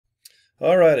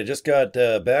All right, I just got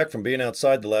back from being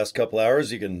outside the last couple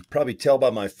hours. You can probably tell by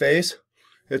my face.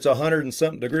 It's 100 and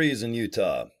something degrees in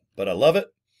Utah, but I love it.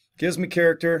 Gives me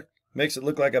character, makes it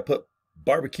look like I put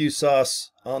barbecue sauce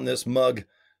on this mug,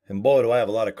 and boy, do I have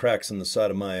a lot of cracks in the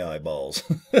side of my eyeballs.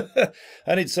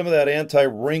 I need some of that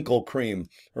anti-wrinkle cream,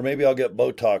 or maybe I'll get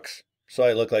Botox so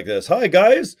I look like this. Hi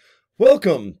guys,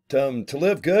 welcome to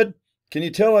Live Good. Can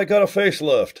you tell I got a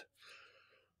facelift?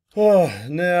 Oh,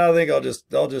 no, I think I'll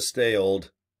just stay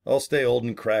old. I'll stay old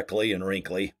and crackly and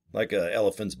wrinkly, like a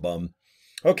elephant's bum.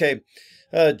 Okay,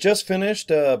 just finished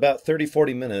about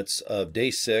 30-40 minutes of day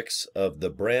 6 of the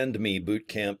Brand Me boot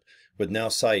camp with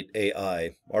Nowsite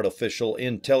AI, Artificial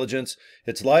Intelligence.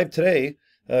 It's live today,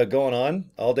 going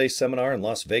on, all-day seminar in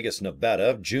Las Vegas,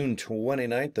 Nevada, June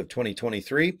 29th of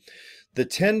 2023. The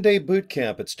 10-day boot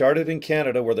camp, it started in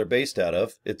Canada where they're based out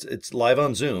of. It's live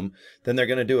on Zoom. Then they're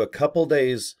going to do a couple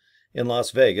days in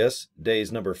Las Vegas,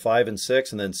 days number 5 and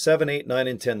 6, and then 7, 8, 9,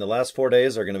 and 10. The last 4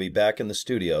 days are going to be back in the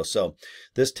studio. So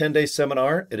this 10-day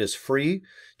seminar, it is free.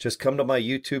 Just come to my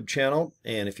YouTube channel,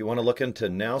 and if you want to look into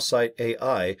Nowsite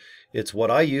AI, it's what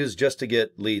I use just to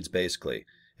get leads, basically.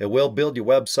 It will build your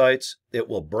websites. It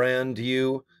will brand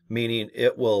you, meaning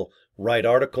it will write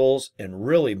articles and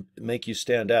really make you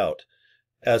stand out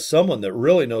as someone that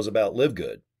really knows about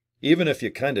LiveGood. Even if you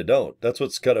kind of don't. That's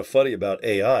what's kind of funny about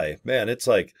AI. Man, it's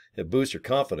like it boosts your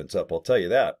confidence up, I'll tell you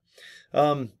that.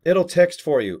 It'll text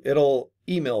for you. It'll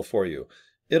email for you.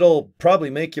 It'll probably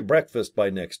make you breakfast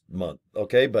by next month,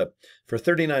 okay? But for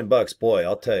 39 bucks, boy,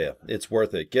 I'll tell you, it's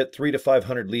worth it. Get 300 to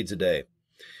 500 leads a day.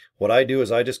 What I do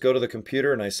is I just go to the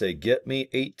computer and I say, get me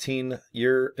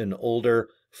 18-year and older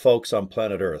folks on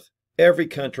planet Earth. Every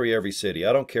country, every city.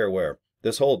 I don't care where.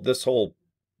 This whole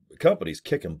company's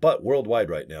kicking butt worldwide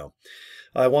right now.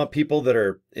 I want people that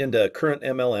are into current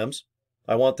MLMs.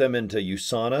 I want them into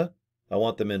USANA. I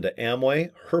want them into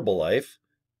Amway, Herbalife.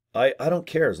 I don't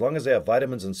care. As long as they have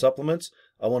vitamins and supplements,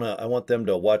 I want them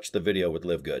to watch the video with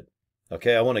LiveGood.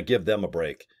 Okay, I want to give them a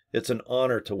break. It's an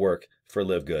honor to work for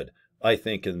LiveGood, I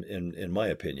think, in my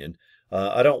opinion.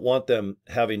 I don't want them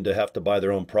having to buy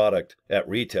their own product at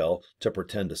retail to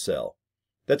pretend to sell.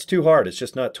 That's too hard. It's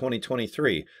just not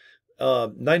 2023.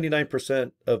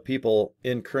 99% of people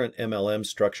in current MLM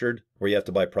structured, where you have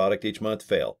to buy product each month,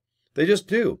 fail. They just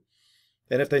do.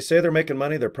 And if they say they're making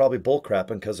money, they're probably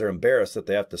bullcrapping because they're embarrassed that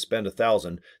they have to spend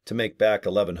 $1,000 to make back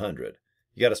 $1,100.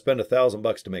 You got to spend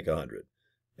 $1,000 to make 100.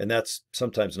 And that's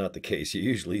sometimes not the case. You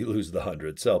usually lose the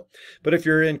 100. So, but if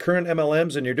you're in current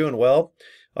MLMs and you're doing well,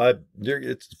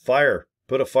 it's fire.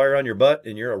 Put a fire on your butt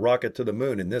and you're a rocket to the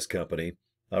moon in this company.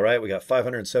 All right, we got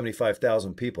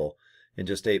 575,000 people. In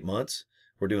just 8 months,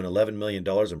 we're doing $11 million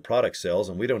in product sales,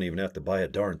 and we don't even have to buy a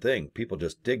darn thing. People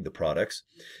just dig the products.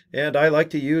 And I like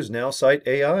to use Nowsite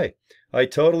AI. I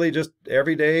totally just,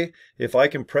 every day, if I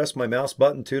can press my mouse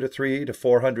button 200 to 300 to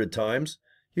 400 times,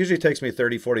 usually takes me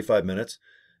 30, 45 minutes.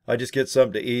 I just get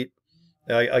something to eat.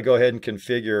 I go ahead and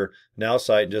configure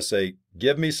Nowsite and just say,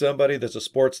 give me somebody that's a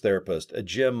sports therapist, a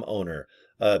gym owner,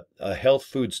 a health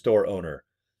food store owner,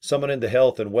 someone into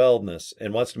health and wellness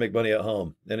and wants to make money at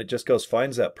home. And it just goes,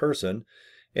 finds that person,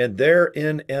 and they're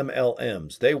in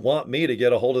MLMs. They want me to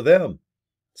get a hold of them.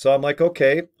 So I'm like,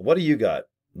 okay, what do you got?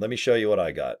 Let me show you what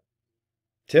I got.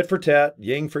 Tit for tat,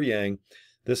 yin for yang.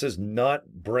 This is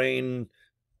not brain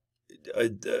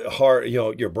hard.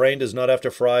 Your brain does not have to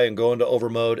fry and go into over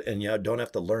mode, and you don't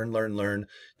have to learn.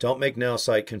 Don't make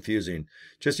Nowsite confusing.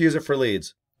 Just use it for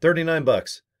leads. 39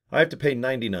 bucks. I have to pay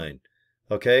 99.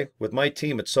 Okay, with my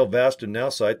team, it's so vast in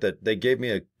Nowsite that they gave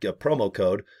me a promo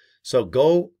code. So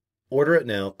go order it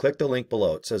now. Click the link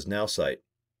below. It says Nowsite.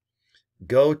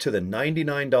 Go to the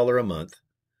 $99 a month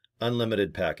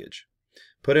unlimited package.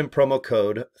 Put in promo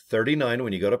code 39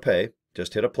 when you go to pay.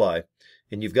 Just hit apply.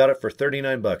 And you've got it for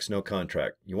 39 bucks, no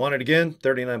contract. You want it again?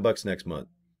 39 bucks next month.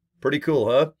 Pretty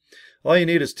cool, huh? All you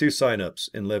need is 2 signups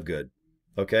in LiveGood.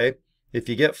 Okay? If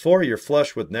you get 4, you're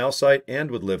flush with Nowsite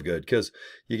and with LiveGood, because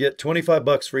you get 25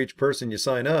 bucks for each person you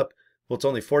sign up. Well, it's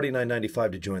only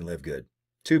 $49.95 to join LiveGood.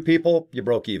 2 people, you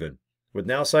broke even. With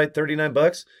Nowsite, 39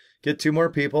 bucks, get 2 more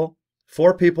people,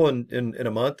 4 people in a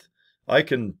month. I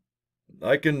can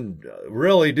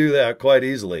really do that quite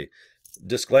easily.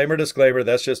 Disclaimer,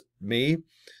 that's just me,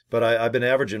 but I've been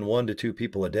averaging 1 to 2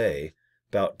 people a day,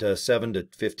 about 7 to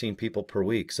 15 people per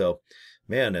week. So,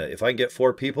 man, if I can get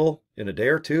 4 people in a day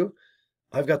or 2,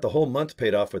 I've got the whole month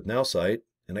paid off with Nowsite,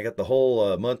 and I got the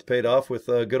whole month paid off with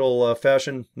good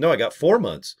old-fashioned, no, I got 4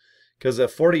 months, because a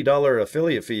 $40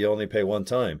 affiliate fee you only pay one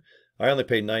time. I only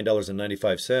paid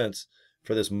 $9.95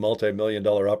 for this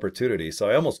multi-million-dollar opportunity, so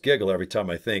I almost giggle every time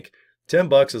I think 10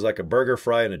 bucks is like a burger,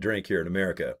 fry, and a drink here in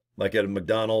America. like at a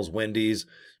McDonald's, Wendy's,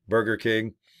 Burger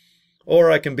King,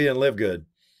 or I can be in LiveGood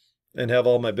and have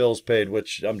all my bills paid,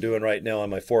 which I'm doing right now on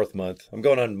my 4th month. I'm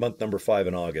going on month number 5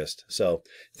 in August. So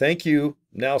thank you,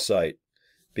 Nowsite,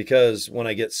 because when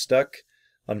I get stuck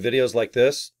on videos like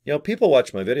this, people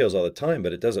watch my videos all the time,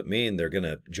 but it doesn't mean they're going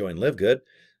to join LiveGood.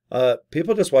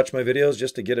 People just watch my videos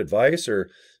just to get advice or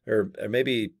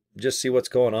maybe just see what's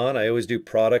going on. I always do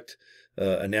product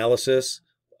analysis,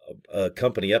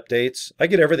 company updates. I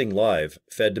get everything live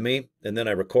fed to me, and then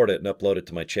I record it and upload it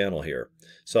to my channel here.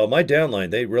 So my downline,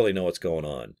 they really know what's going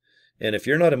on. And if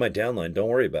you're not in my downline, don't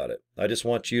worry about it. I just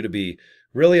want you to be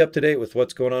really up to date with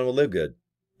what's going on with LiveGood,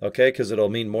 okay? Because it'll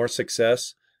mean more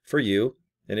success for you.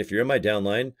 And if you're in my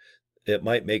downline, it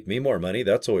might make me more money.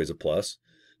 That's always a plus.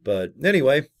 But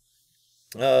anyway,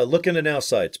 look into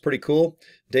Nowsite. It's pretty cool.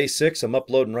 Day 6, I'm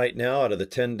uploading right now out of the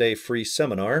 10-day free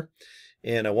seminar.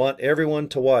 And I want everyone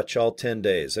to watch all 10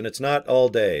 days. And it's not all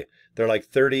day. They're like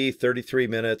 30, 33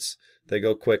 minutes. They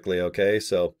go quickly, okay?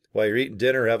 So while you're eating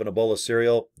dinner, having a bowl of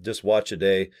cereal, just watch a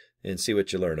day and see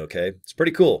what you learn, okay? It's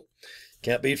pretty cool.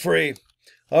 Can't beat free.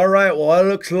 All right, well, it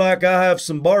looks like I have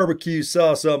some barbecue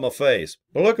sauce on my face.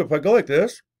 But look, if I go like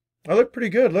this, I look pretty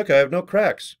good. Look, I have no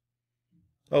cracks.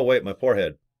 Oh, wait, my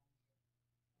forehead.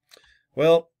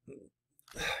 Well,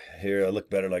 here, I look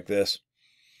better like this.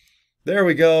 There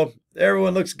we go.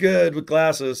 Everyone looks good with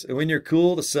glasses. And when you're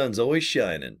cool, the sun's always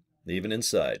shining, even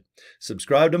inside.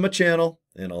 Subscribe to my channel,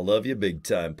 and I'll love you big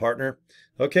time, partner.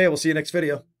 Okay, we'll see you next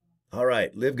video. All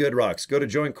right, LiveGood rocks. Go to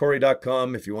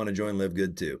joincorey.com if you want to join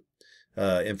LiveGood too.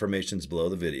 Information's below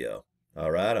the video.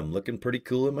 All right, I'm looking pretty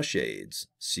cool in my shades.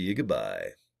 See you,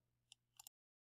 goodbye.